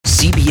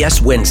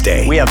CBS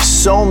Wednesday. We have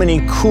so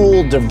many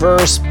cool,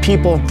 diverse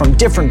people from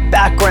different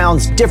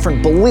backgrounds,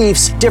 different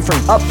beliefs,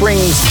 different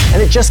upbringings,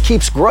 and it just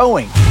keeps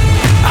growing.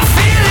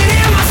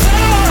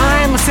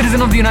 I'm a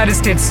citizen of the United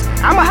States.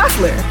 I'm a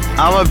hustler.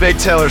 I'm a big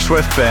Taylor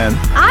Swift fan.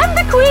 I'm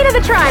the queen of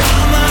the tribe.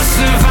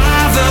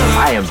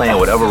 I am playing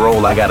whatever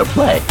role I gotta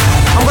play.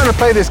 I'm gonna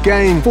play this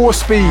game full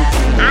speed.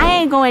 I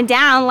ain't going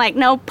down like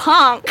no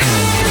punk.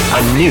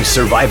 A new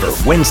Survivor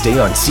Wednesday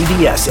on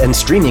CBS and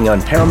streaming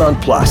on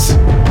Paramount+.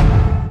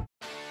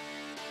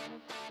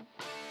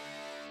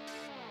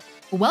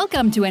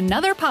 Welcome to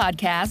another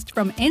podcast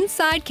from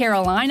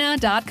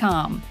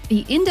InsideCarolina.com,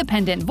 the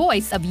independent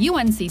voice of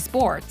UNC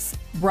sports.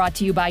 Brought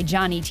to you by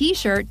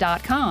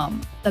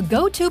JohnnyT-shirt.com, the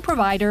go-to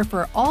provider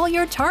for all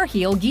your Tar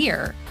Heel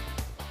gear.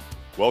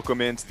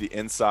 Welcome into the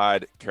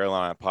Inside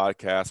Carolina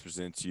podcast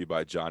presented to you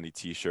by Johnny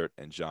T-shirt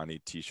and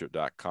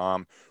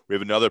JohnnyT-shirt.com. We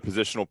have another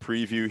positional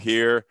preview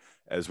here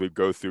as we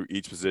go through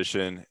each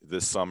position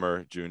this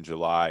summer, June,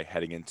 July,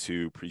 heading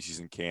into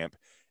preseason camp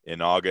in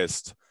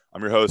August.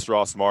 I'm your host,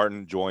 Ross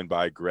Martin, joined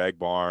by Greg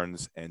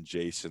Barnes and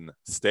Jason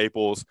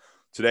Staples.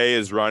 Today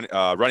is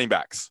running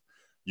backs.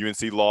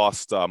 UNC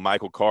lost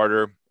Michael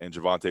Carter and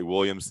Javonte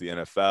Williams to the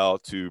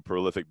NFL, two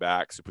prolific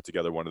backs who put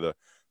together one of the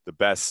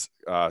best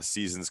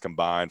seasons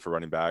combined for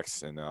running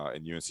backs in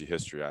UNC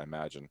history. I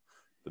imagine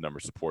the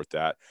numbers support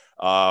that.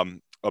 A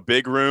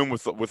big room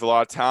with a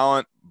lot of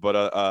talent,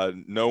 but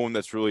no one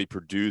that's really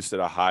produced at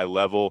a high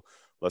level.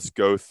 Let's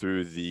go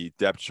through the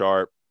depth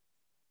chart.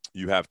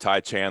 You have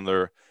Ty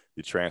Chandler,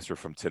 the transfer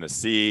from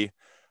Tennessee.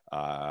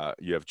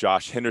 You have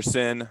Josh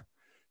Henderson,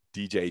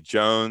 DJ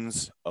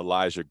Jones,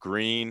 Elijah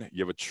Green.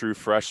 You have a true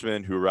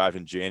freshman who arrived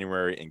in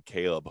January in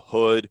Caleb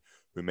Hood,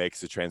 who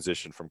makes the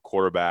transition from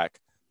quarterback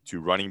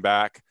to running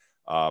back.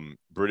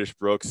 British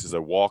Brooks is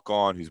a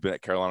walk-on who's been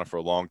at Carolina for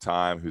a long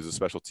time, who's a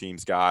special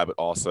teams guy, but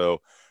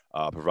also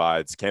can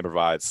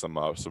provide some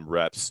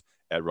reps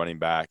at running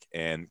back.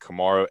 And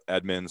Kamara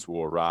Edmonds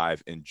will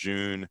arrive in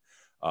June,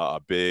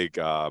 a big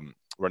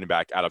running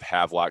back out of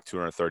Havelock,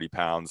 230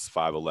 pounds,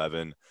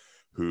 5'11",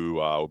 who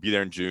will be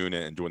there in June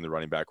and join the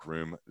running back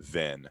room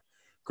then.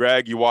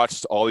 Greg, you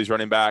watched all these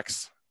running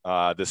backs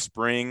this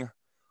spring.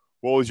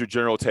 What was your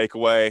general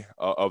takeaway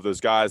of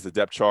those guys, the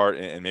depth chart,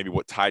 and maybe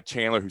what Ty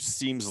Chandler, who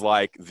seems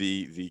like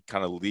the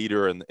kind of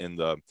leader in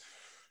the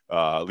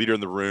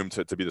room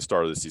to be the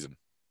starter of the season?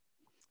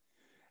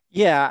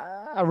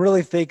 Yeah, I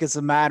really think it's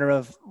a matter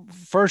of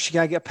first you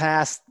got to get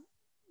past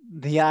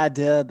the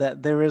idea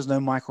that there is no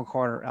Michael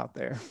Carter out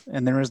there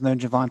and there is no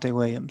Javonte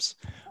Williams,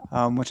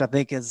 which I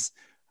think is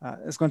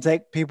it's going to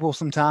take people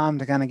some time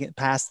to kind of get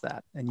past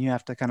that, and you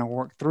have to kind of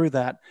work through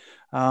that.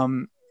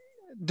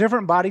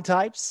 Different body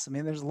types. I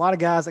mean, there's a lot of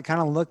guys that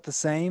kind of look the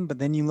same, but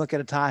then you look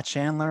at a Ty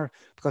Chandler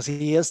because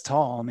he is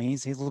tall. I mean,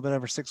 he's a little bit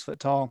over 6 foot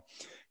tall.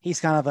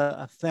 He's kind of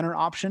a thinner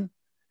option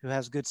who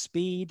has good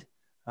speed.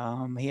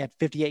 He had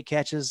 58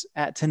 catches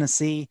at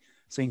Tennessee,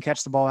 so he can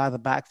catch the ball out of the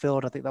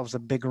backfield. I think that was a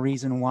big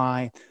reason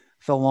why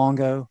Phil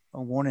Longo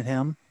wanted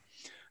him,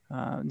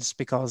 just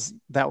because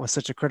that was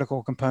such a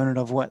critical component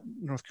of what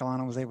North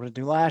Carolina was able to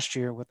do last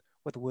year with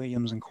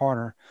Williams and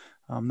Carter.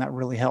 That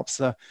really helps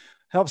the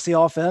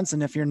offense.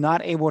 And if you're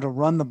not able to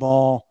run the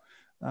ball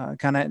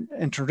kind of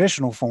in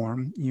traditional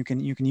form, you can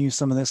use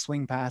some of the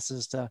swing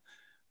passes to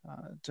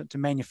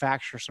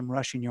manufacture some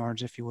rushing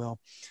yards, if you will.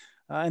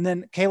 And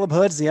then Caleb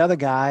Hood's the other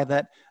guy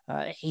that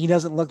he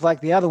doesn't look like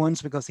the other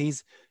ones because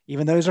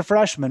even though he's a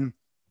freshman,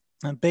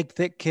 a big,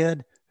 thick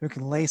kid who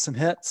can lay some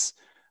hits.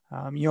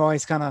 You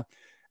always kind of,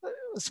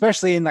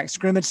 especially in like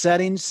scrimmage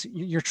settings,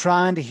 you're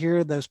trying to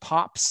hear those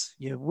pops.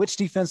 Which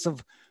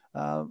defensive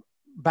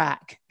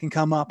back can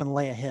come up and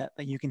lay a hit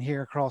that you can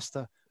hear across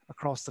the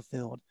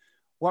field?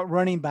 What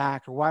running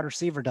back or wide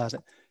receiver does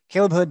it?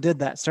 Caleb Hood did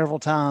that several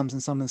times in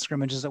some of the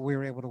scrimmages that we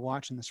were able to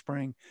watch in the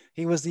spring.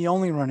 He was the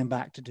only running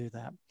back to do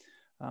that.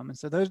 And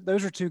so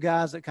those are two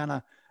guys that kind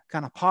of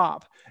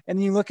pop. And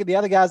then you look at the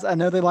other guys. I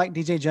know they like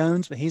DJ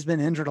Jones, but he's been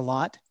injured a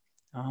lot.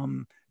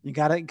 You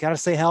gotta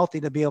stay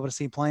healthy to be able to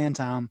see playing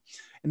time.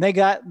 And they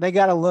got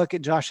to look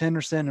at Josh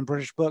Henderson and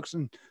British Brooks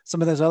and some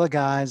of those other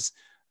guys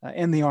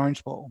in the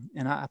Orange Bowl.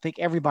 And I think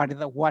everybody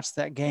that watched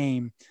that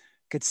game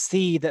could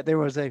see that there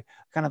was a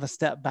kind of a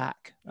step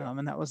back.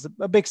 And that was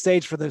a big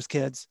stage for those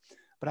kids.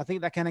 But I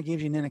think that kind of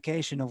gives you an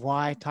indication of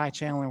why Ty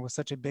Chandler was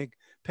such a big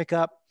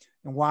pickup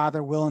and why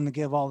they're willing to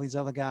give all these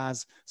other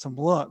guys some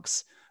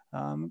looks.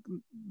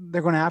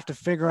 They're going to have to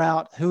figure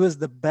out who is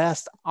the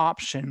best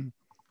option.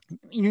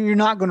 You're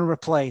not going to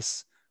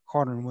replace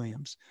Carter and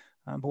Williams.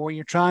 But what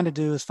you're trying to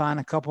do is find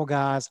a couple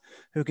guys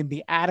who can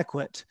be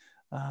adequate.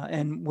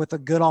 And with a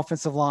good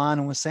offensive line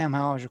and with Sam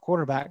Howell as your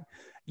quarterback,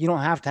 you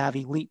don't have to have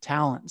elite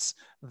talents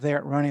there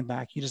at running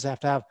back. You just have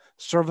to have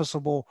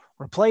serviceable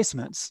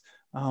replacements.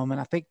 And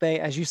I think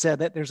as you said,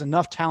 that there's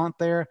enough talent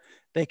there.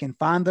 They can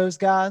find those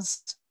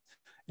guys.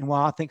 And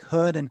while I think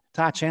Hood and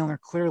Ty Chandler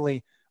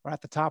clearly are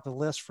at the top of the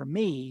list for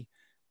me,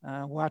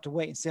 we'll have to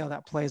wait and see how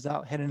that plays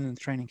out heading into the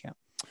training camp.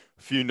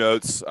 A few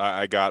notes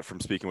I got from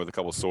speaking with a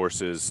couple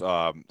sources.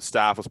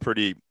 Staff was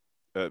pretty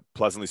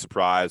pleasantly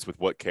surprised with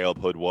what Caleb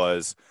Hood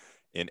was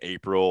in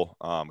April,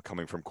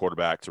 coming from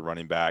quarterback to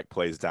running back,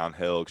 plays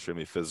downhill,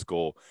 extremely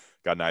physical,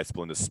 got a nice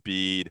blend of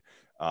speed.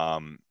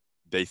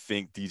 They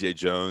think DJ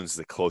Jones is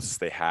the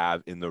closest they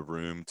have in the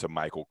room to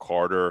Michael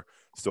Carter,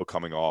 still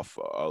coming off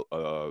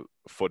a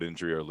foot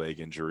injury or leg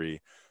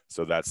injury.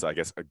 So that's, I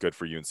guess, good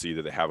for UNC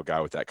that they have a guy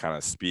with that kind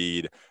of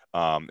speed.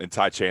 And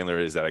Ty Chandler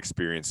is that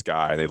experienced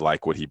guy. They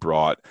like what he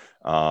brought.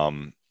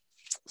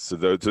 So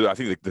I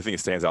think the thing that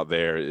stands out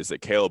there is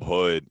that Caleb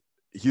Hood,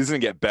 he's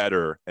going to get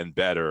better and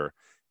better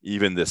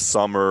even this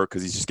summer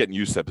because he's just getting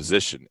used to that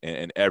position.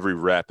 And every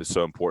rep is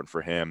so important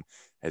for him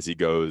as he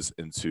goes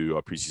into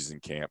a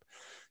preseason camp.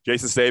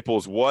 Jason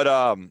Staples, what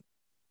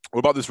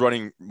about this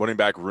running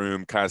back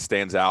room kind of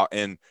stands out?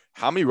 And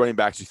how many running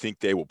backs do you think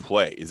they will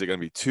play? Is it going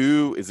to be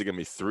 2? Is it going to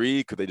be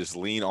 3? Could they just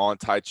lean on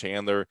Ty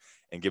Chandler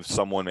and give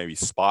someone maybe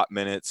spot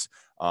minutes?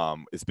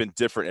 It's been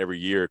different every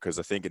year because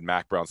I think in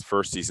Mac Brown's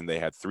first season, they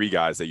had 3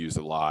 guys they used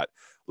a lot.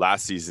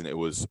 Last season, it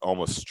was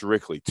almost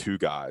strictly 2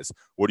 guys.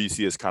 What do you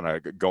see as kind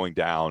of going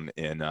down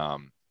in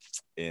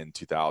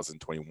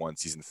 2021,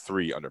 season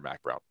 3 under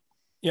Mac Brown?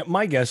 Yeah,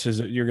 my guess is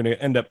that you're going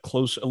to end up a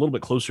little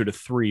bit closer to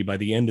 3 by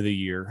the end of the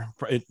year.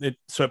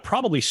 So it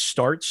probably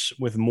starts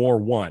with more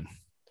 1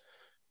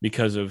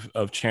 because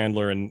of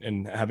Chandler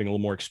and having a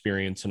little more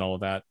experience and all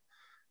of that.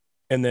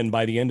 And then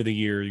by the end of the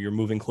year, you're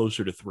moving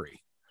closer to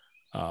 3.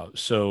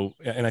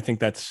 And I think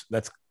that's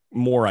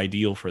more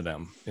ideal for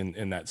them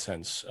in that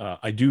sense.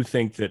 I do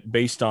think that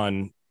based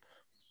on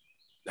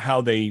how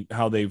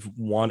they've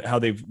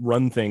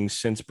run things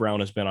since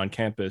Brown has been on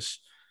campus,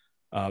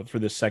 for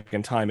the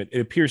second time, it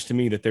appears to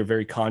me that they're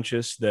very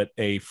conscious that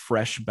a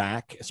fresh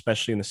back,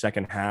 especially in the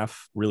second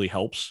half, really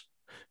helps.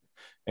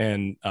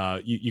 And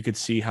you could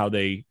see how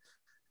they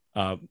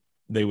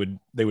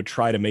would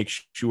try to make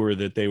sure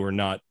that they were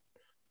not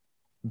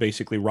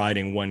basically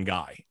riding one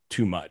guy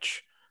too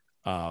much.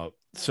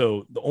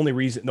 So the only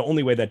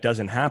way that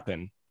doesn't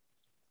happen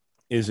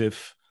is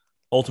if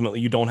ultimately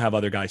you don't have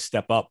other guys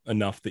step up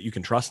enough that you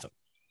can trust them.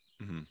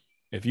 Mm-hmm.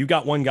 If you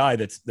got one guy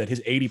that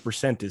his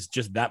 80% is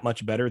just that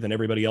much better than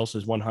everybody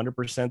else's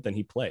 100%, then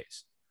he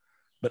plays.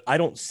 But I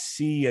don't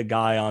see a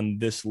guy on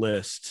this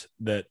list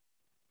that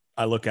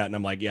I look at and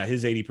I'm like, yeah,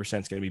 his 80% is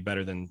going to be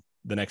better than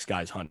the next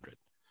guy's 100.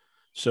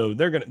 So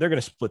they're going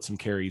to split some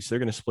carries. They're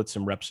going to split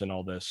some reps and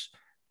all this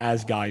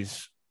as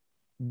guys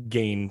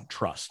gain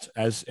trust.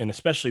 And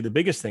especially the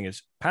biggest thing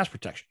is pass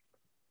protection.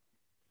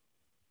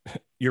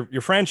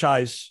 Your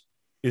franchise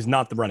is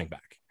not the running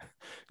back.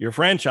 Your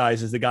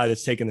franchise is the guy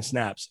that's taking the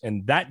snaps,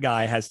 and that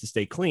guy has to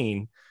stay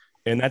clean.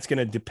 And that's going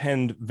to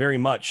depend very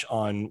much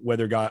on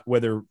whether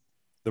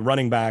the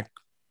running back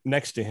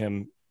next to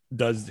him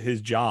does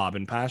his job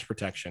in pass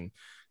protection.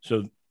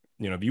 So,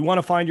 if you want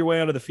to find your way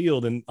out of the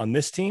field and on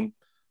this team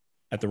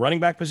at the running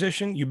back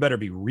position, you better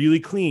be really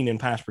clean in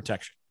pass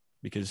protection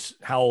because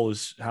Howell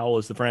is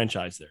the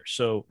franchise there.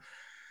 So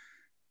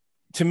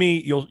to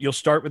me, you'll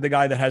start with the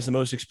guy that has the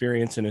most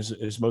experience and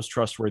is most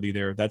trustworthy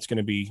there. That's going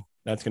to be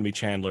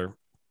Chandler.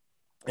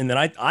 And then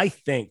I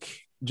think,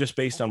 just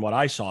based on what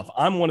I saw, if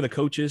I'm one of the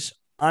coaches,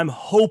 I'm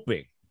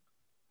hoping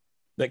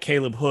that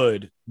Caleb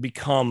Hood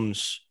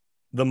becomes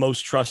the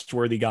most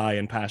trustworthy guy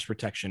in pass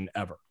protection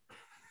ever.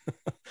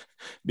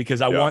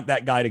 Because I want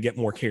that guy to get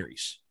more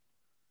carries.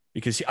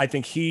 Because I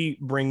think he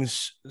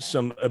brings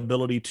some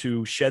ability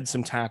to shed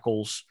some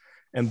tackles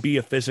and be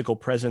a physical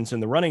presence in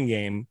the running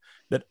game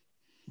that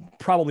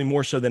probably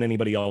more so than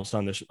anybody else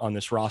on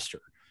this roster.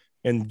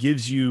 And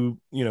gives you,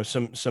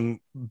 some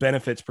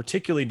benefits,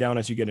 particularly down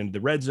as you get into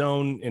the red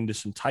zone, into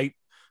some tight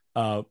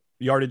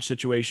yardage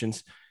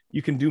situations.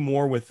 You can do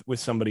more with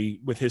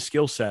somebody with his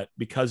skill set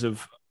because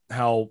of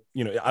how,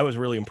 I was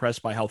really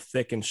impressed by how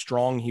thick and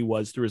strong he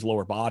was through his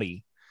lower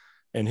body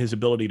and his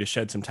ability to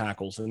shed some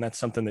tackles. And that's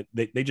something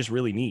that they just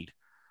really need.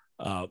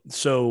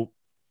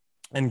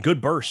 And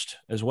good burst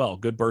as well.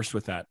 Good burst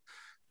with that.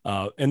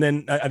 And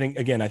then I think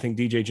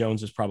DJ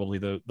Jones is probably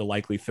the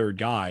likely third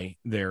guy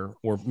there,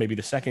 or maybe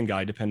the second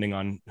guy, depending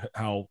on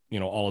how,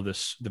 all of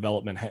this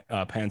development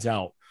pans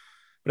out.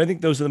 But I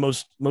think those are the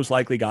most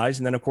likely guys.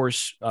 And then of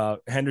course,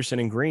 Henderson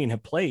and Green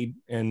have played,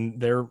 and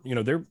they're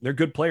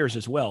good players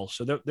as well.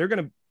 So they're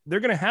going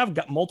to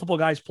have multiple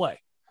guys play.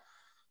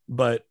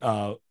 But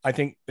I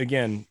think,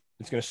 again,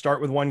 it's going to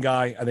start with one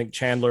guy. I think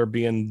Chandler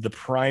being the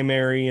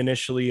primary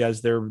initially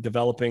as they're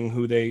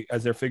developing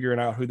as they're figuring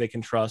out who they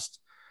can trust.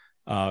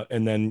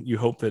 And then you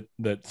hope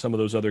that some of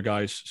those other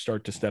guys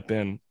start to step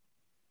in.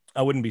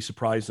 I wouldn't be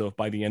surprised though if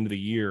by the end of the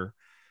year,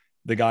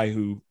 the guy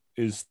who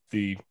is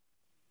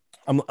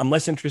I'm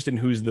less interested in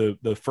who's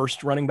the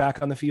first running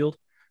back on the field.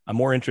 I'm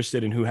more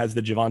interested in who has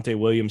the Javonte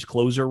Williams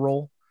closer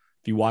role.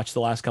 If you watch the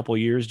last couple of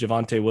years,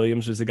 Javonte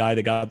Williams was the guy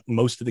that got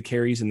most of the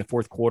carries in the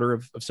fourth quarter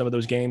of some of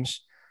those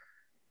games.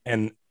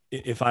 And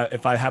if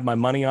I have my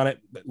money on it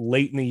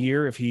late in the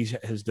year, if he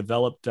has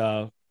developed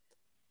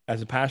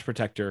as a pass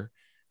protector,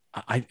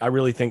 I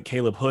really think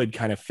Caleb Hood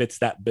kind of fits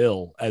that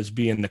bill as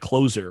being the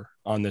closer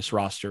on this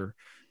roster.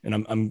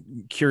 And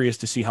I'm curious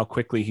to see how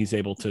quickly he's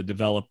able to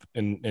develop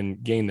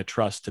and gain the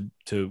trust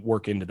to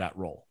work into that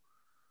role.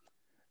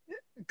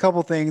 A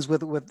couple things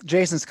with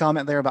Jason's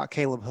comment there about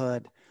Caleb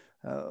Hood.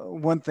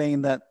 One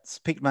thing that's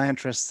piqued my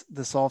interest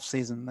this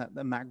offseason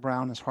that Mac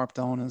Brown has harped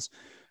on is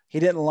he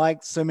didn't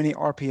like so many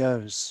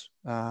RPOs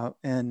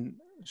in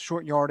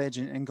short yardage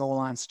and goal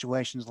line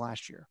situations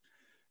last year.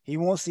 He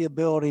wants the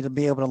ability to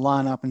be able to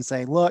line up and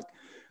say, look,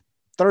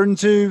 3rd and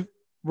 2,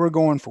 we're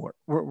going for it.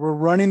 We're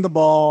running the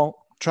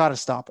ball, try to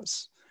stop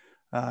us.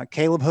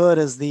 Caleb Hood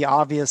is the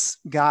obvious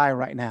guy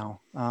right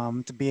now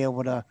to be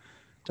able to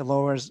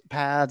lower his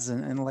pads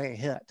and lay a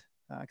hit,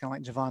 kind of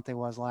like Javonte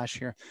was last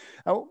year.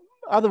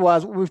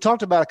 Otherwise, we've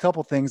talked about a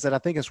couple things that I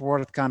think is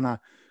worth kind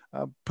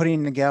of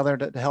putting together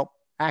to help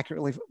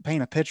accurately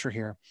paint a picture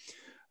here.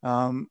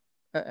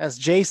 As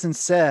Jason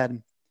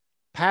said,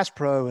 pass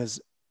pro is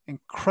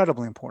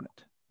incredibly important.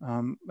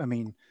 I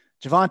mean,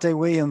 Javonte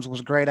Williams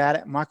was great at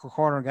it. Michael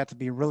Carter got to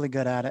be really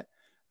good at it.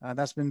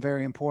 That's been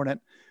very important.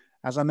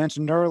 As I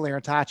mentioned earlier,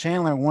 Ty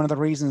Chandler, one of the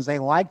reasons they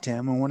liked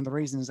him and one of the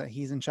reasons that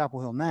he's in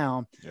Chapel Hill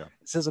now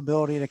is his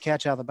ability to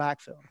catch out of the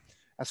backfield.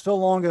 As Phil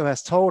Longo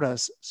has told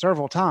us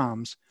several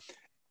times,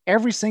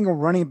 every single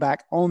running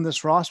back on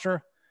this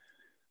roster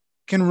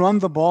can run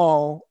the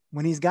ball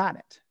when he's got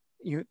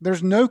it.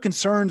 There's no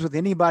concerns with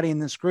anybody in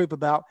this group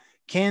about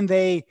can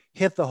they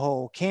hit the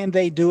hole? Can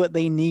they do what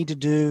they need to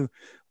do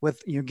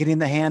with getting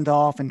the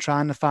handoff and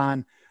trying to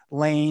find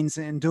lanes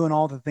and doing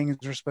all the things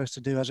they're supposed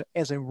to do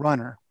as a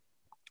runner?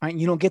 Right?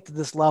 You don't get to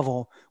this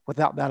level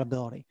without that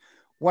ability.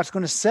 What's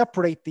going to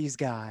separate these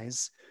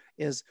guys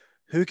is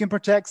who can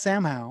protect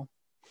Sam Howell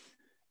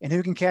and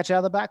who can catch out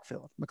of the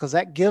backfield, because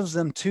that gives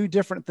them two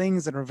different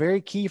things that are very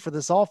key for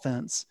this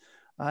offense.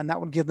 And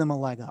that would give them a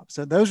leg up.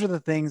 So those are the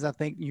things I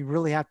think you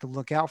really have to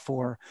look out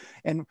for.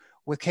 And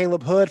with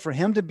Caleb Hood, for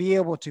him to be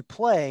able to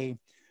play,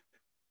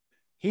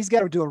 he's got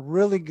to do a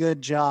really good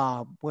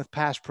job with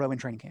pass pro in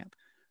training camp.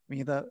 I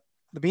mean, the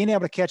being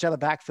able to catch out of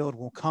the backfield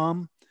will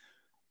come,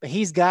 but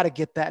he's got to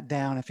get that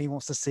down if he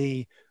wants to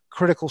see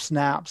critical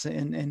snaps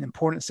in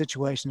important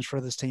situations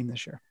for this team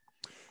this year.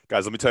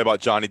 Guys, let me tell you about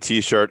Johnny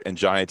T-Shirt and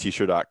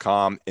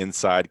JohnnyT-Shirt.com,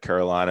 Inside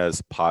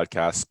Carolina's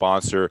podcast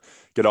sponsor.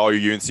 Get all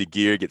your UNC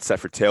gear, get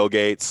set for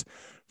tailgates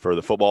for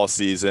the football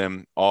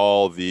season,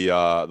 all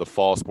the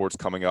fall sports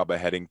coming up by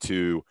heading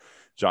to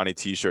Johnny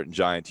T-Shirt and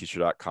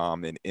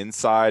JohnnyT-Shirt.com. And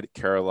Inside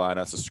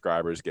Carolina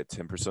subscribers get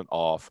 10%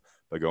 off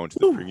by going to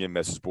the premium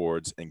message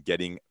boards and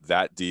getting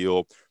that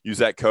deal. Use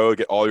that code,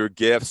 get all your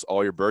gifts,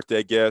 all your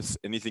birthday gifts,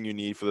 anything you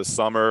need for the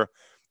summer,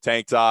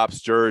 tank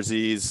tops,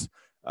 jerseys,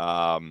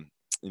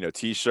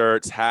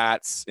 T-shirts,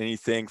 hats,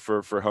 anything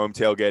for home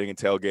tailgating and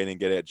tailgating,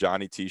 get it at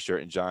Johnny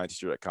T-Shirt and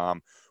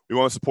JohnnyT-Shirt.com. We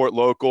want to support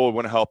local. We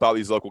want to help out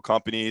these local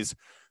companies.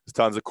 There's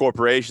tons of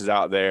corporations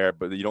out there,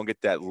 but you don't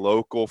get that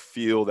local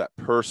feel, that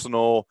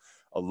personal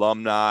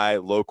alumni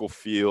local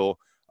feel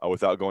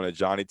without going to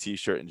Johnny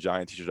T-Shirt and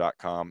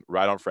JohnnyT-Shirt.com,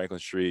 right on Franklin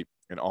Street,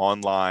 and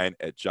online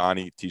at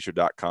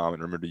JohnnyT-Shirt.com.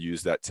 And remember to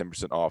use that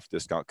 10% off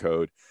discount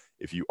code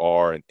if you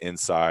are an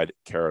Inside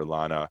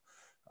Carolina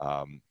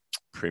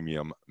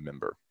premium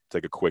member.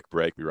 Take a quick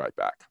break. Be right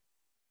back.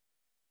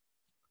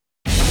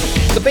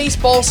 The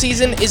baseball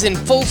season is in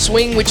full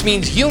swing, which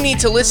means you need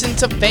to listen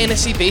to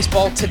Fantasy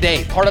Baseball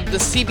Today, part of the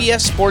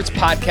CBS Sports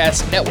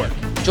Podcast Network.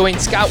 Join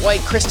Scott White,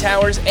 Chris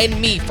Towers, and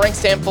me, Frank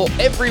Stample,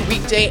 every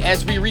weekday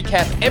as we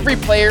recap every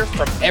player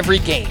from every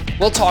game.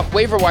 We'll talk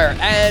waiver wire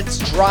ads,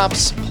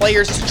 drops,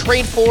 players to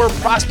trade for,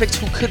 prospects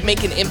who could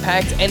make an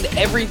impact, and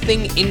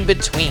everything in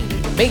between.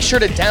 Make sure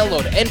to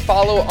download and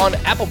follow on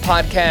Apple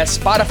Podcasts,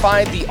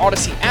 Spotify, the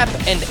Odyssey app,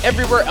 and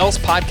everywhere else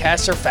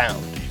podcasts are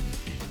found.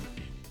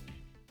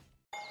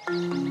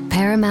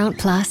 Paramount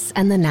Plus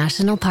and the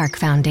National Park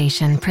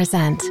Foundation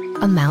present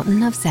A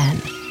Mountain of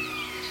Zen.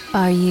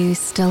 Are you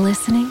still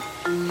listening?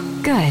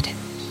 Good.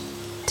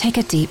 Take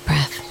a deep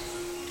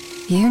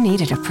breath. You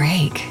needed a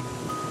break.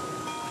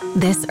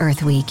 This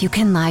Earth Week, you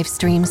can live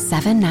stream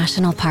 7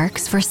 national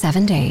parks for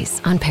 7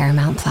 days on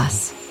Paramount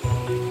Plus.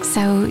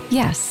 So,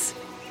 yes,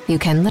 you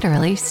can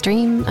literally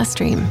stream a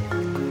stream.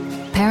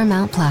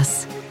 Paramount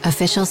Plus,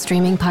 official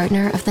streaming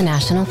partner of the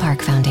National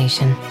Park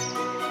Foundation.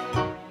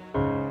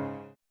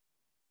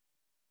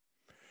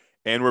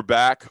 And we're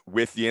back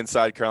with the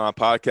Inside Carolina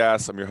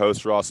podcast. I'm your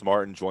host, Ross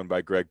Martin, joined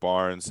by Greg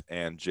Barnes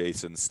and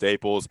Jason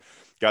Staples.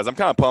 Guys, I'm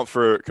kind of pumped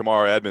for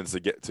Kamara Edmonds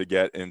to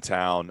get in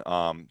town,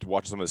 to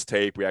watch some of his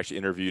tape. We actually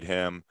interviewed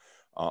him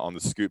on the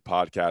Scoop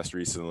podcast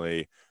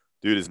recently.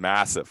 Dude is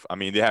massive. I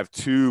mean, they have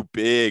 2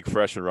 big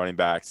freshman running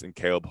backs in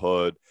Caleb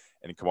Hood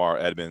and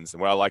Kamara Edmonds. And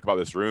what I like about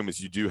this room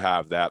is you do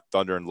have that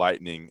thunder and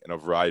lightning in a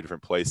variety of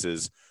different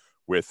places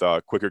with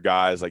quicker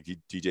guys like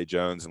DJ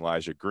Jones and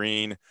Elijah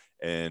Green,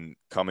 and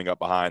coming up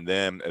behind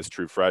them as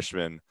true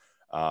freshmen,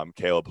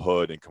 Caleb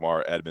Hood and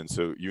Kamara Edmonds.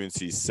 So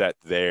UNC set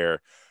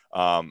there.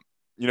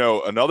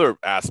 Another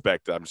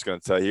aspect that I'm just going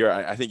to tell you here,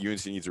 I think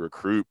UNC needs to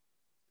recruit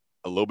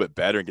a little bit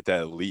better and get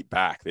that elite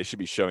back. They should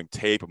be showing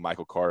tape of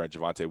Michael Carter and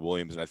Javonte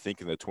Williams. And I think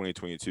in the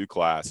 2022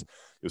 class,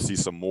 you'll see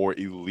some more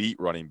elite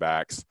running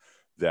backs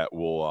that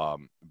will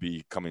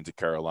be coming to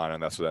Carolina,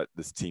 and that's what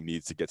this team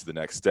needs to get to the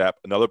next step.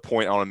 Another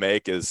point I want to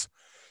make is,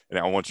 and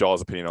I want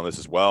y'all's opinion on this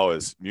as well,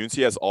 is UNC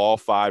has all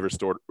 5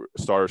 restored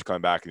starters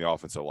coming back in the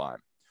offensive line.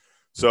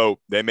 So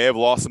they may have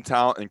lost some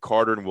talent in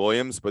Carter and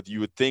Williams, but you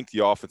would think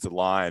the offensive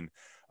line,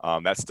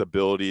 that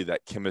stability,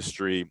 that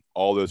chemistry,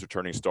 all those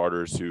returning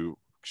starters who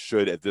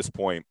should at this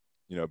point,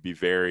 be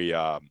very,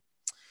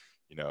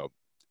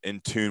 in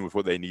tune with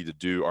what they need to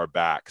do are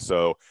back.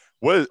 So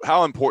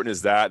how important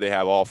is that they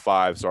have all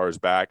 5 starters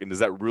back? And does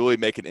that really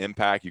make an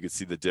impact? You can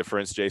see the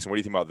difference. Jason, what do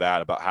you think about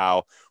that, about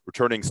how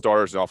returning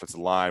starters in the offensive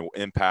line will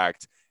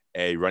impact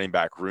a running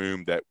back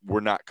room that we're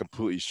not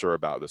completely sure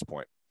about at this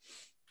point?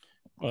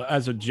 Well,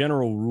 as a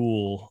general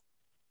rule,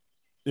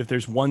 if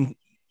there's one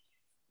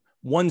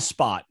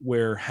spot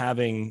where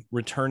having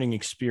returning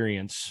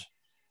experience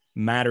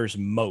matters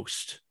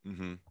most,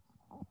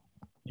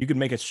 you could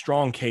make a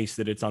strong case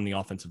that it's on the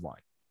offensive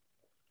line,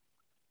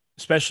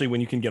 especially when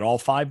you can get all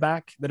 5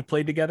 back that have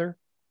played together.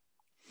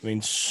 I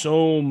mean,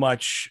 so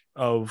much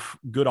of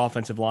good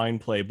offensive line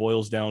play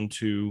boils down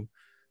to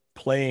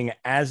playing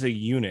as a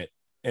unit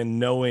and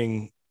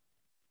knowing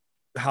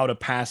how to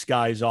pass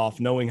guys off,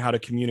 knowing how to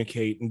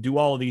communicate and do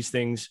all of these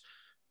things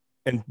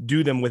and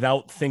do them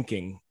without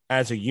thinking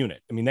as a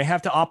unit. I mean, they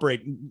have to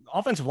operate.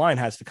 Offensive line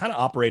has to kind of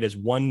operate as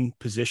one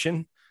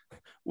position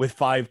with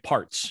 5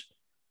 parts.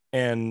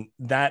 And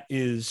that's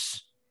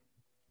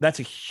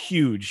a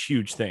huge,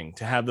 huge thing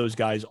to have those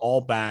guys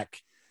all back.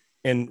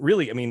 And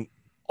really, I mean,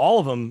 all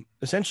of them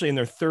essentially in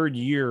their 3rd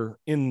year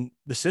in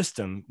the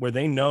system where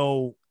they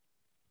know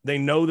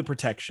the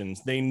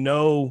protections, they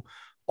know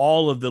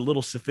all of the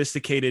little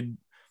sophisticated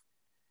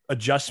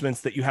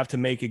adjustments that you have to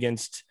make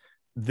against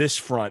this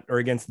front or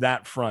against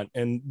that front.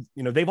 And,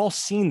 they've all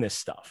seen this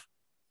stuff.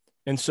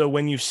 And so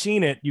when you've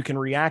seen it, you can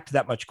react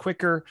that much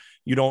quicker.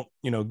 You don't,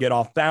 get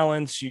off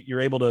balance.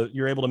 You're able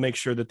to make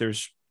sure that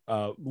there's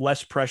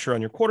less pressure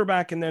on your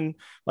quarterback. And then,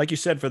 like you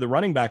said, for the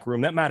running back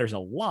room, that matters a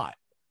lot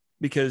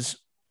because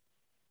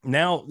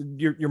now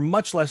you're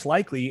much less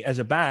likely as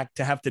a back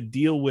to have to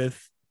deal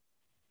with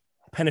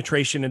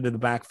penetration into the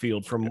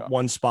backfield from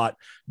one spot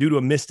due to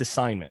a missed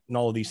assignment and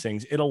all of these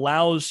things. It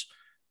allows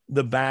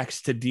the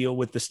backs to deal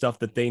with the stuff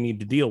that they need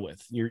to deal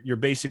with. You're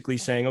basically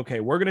saying,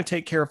 okay, we're going to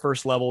take care of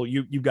first level.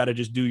 You've got to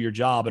just do your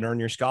job and earn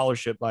your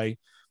scholarship by,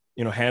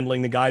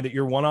 handling the guy that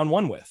you're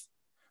one-on-one with.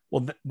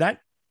 Well,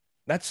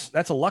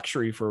 that's a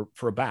luxury for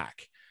a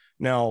back.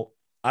 Now,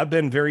 I've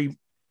been very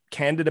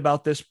candid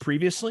about this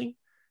previously,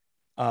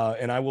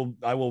 and I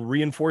will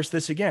reinforce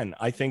this again.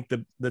 I think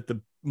that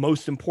the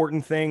most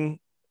important thing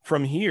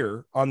from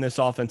here on this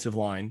offensive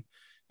line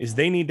is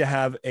they need to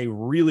have a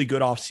really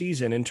good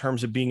offseason in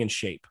terms of being in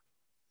shape.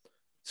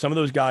 Some of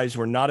those guys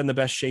were not in the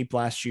best shape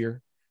last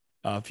year.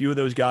 A few of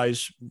those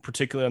guys,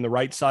 particularly on the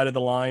right side of the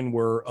line,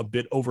 were a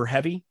bit over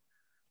heavy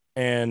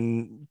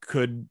and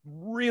could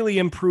really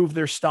improve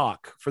their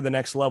stock for the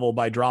next level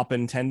by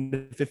dropping 10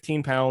 to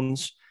 15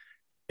 pounds.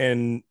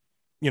 And,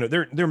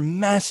 they're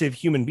massive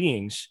human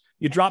beings.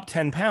 You drop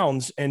 10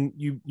 pounds and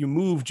you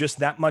move just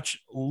that much,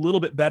 a little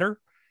bit better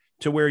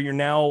to where you're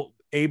now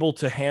able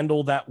to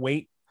handle that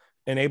weight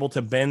and able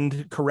to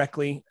bend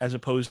correctly as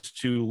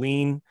opposed to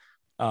lean.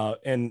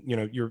 And,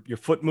 your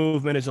foot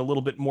movement is a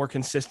little bit more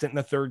consistent in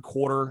the 3rd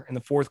quarter and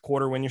the 4th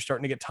quarter when you're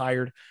starting to get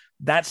tired.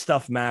 That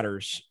stuff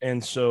matters.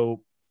 And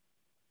so,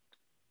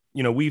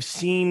 we've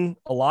seen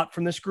a lot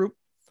from this group.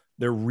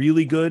 They're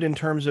really good in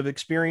terms of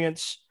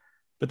experience,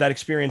 but that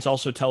experience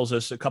also tells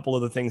us a couple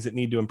of the things that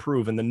need to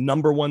improve. And the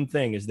number one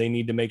thing is they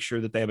need to make sure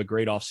that they have a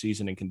great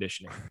offseason and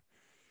conditioning.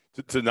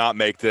 To not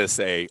make this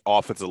a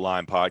offensive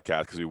line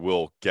podcast, because we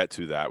will get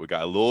to that. We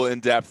got a little in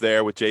depth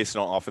there with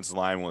Jason on offensive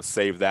line. We'll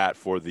save that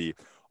for the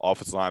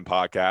offensive line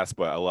podcast,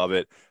 but I love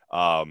it.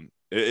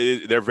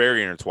 They're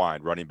very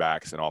intertwined, running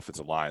backs and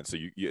offensive line. So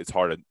it's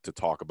hard to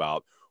talk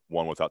about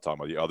one without talking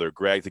about the other.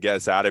 Greg, to get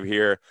us out of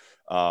here,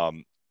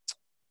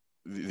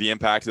 the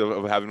impact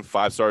of having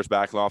 5 stars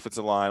back on the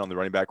offensive line, on the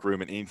running back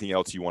room, and anything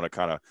else you want to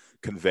kind of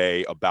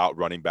convey about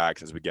running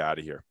backs as we get out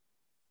of here.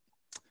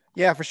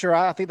 Yeah, for sure.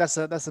 I think that's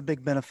a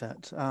big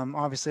benefit.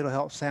 Obviously, it'll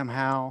help Sam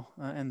Howell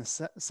and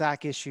the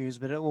sack issues,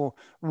 but it will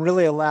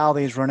really allow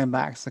these running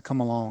backs to come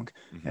along.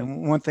 Mm-hmm.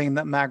 And one thing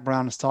that Mack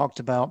Brown has talked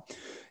about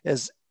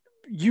is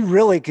you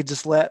really could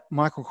just let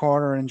Michael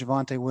Carter and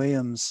Javonte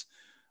Williams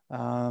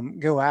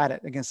go at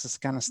it against this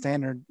kind of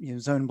standard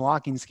zone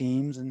blocking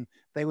schemes, and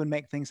they would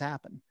make things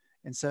happen.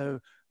 And so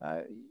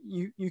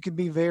you could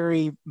be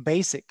very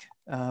basic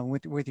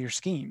with your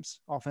schemes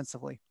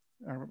offensively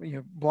or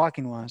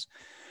blocking wise.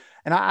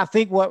 And I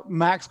think what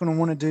Mack's going to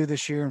want to do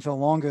this year and Phil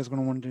Longo is going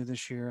to want to do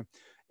this year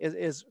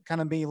is kind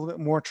of be a little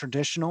bit more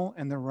traditional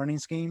in their running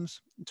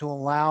schemes to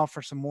allow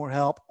for some more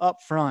help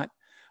up front.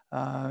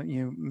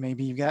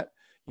 Maybe you've got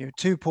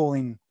 2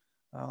 pulling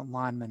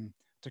linemen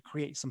to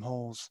create some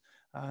holes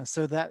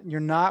so that you're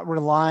not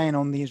relying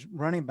on these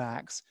running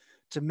backs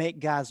to make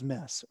guys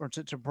miss or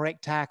to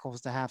break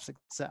tackles to have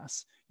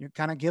success. You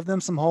kind of give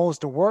them some holes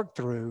to work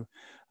through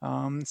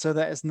so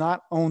that it's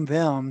not on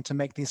them to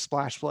make these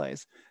splash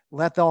plays.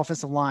 Let the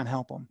offensive line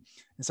help them.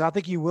 And so I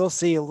think you will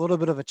see a little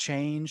bit of a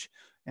change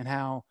in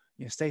how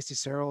Stacey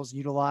Searles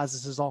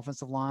utilizes his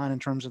offensive line in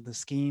terms of the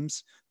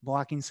schemes,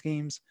 blocking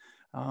schemes.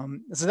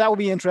 So that will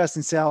be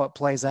interesting to see how it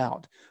plays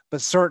out.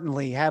 But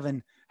certainly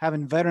having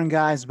veteran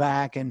guys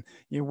back and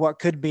what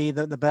could be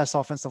the best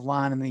offensive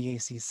line in the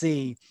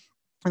ACC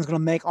is going to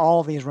make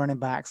all of these running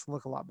backs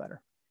look a lot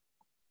better.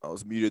 I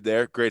was muted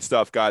there. Great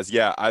stuff, guys.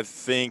 Yeah, I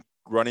think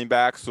running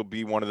backs will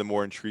be one of the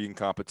more intriguing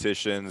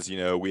competitions.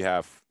 We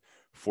have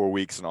 4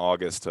 weeks in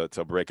August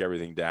to break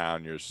everything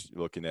down. You're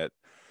looking at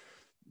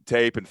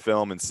tape and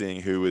film and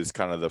seeing who is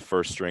kind of the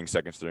first string,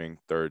 second string,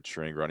 third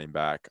string running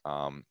back.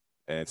 And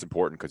it's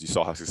important because you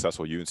saw how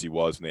successful UNC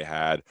was when they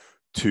had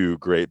 2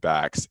 great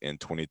backs in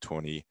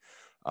 2020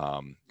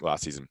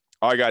 last season.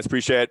 All right, guys,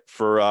 appreciate it.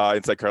 For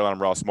Inside Carolina,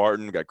 I'm Ross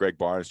Martin. We got Greg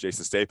Barnes,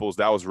 Jason Staples.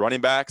 That was running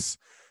backs.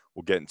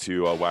 We'll get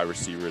into wide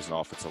receivers and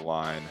offensive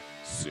line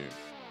soon.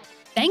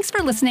 Thanks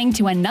for listening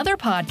to another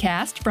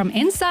podcast from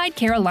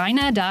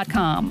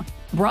InsideCarolina.com.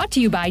 Brought to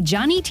you by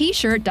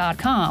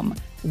JohnnyT-Shirt.com.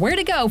 Where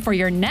to go for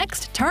your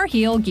next Tar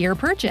Heel gear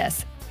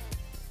purchase.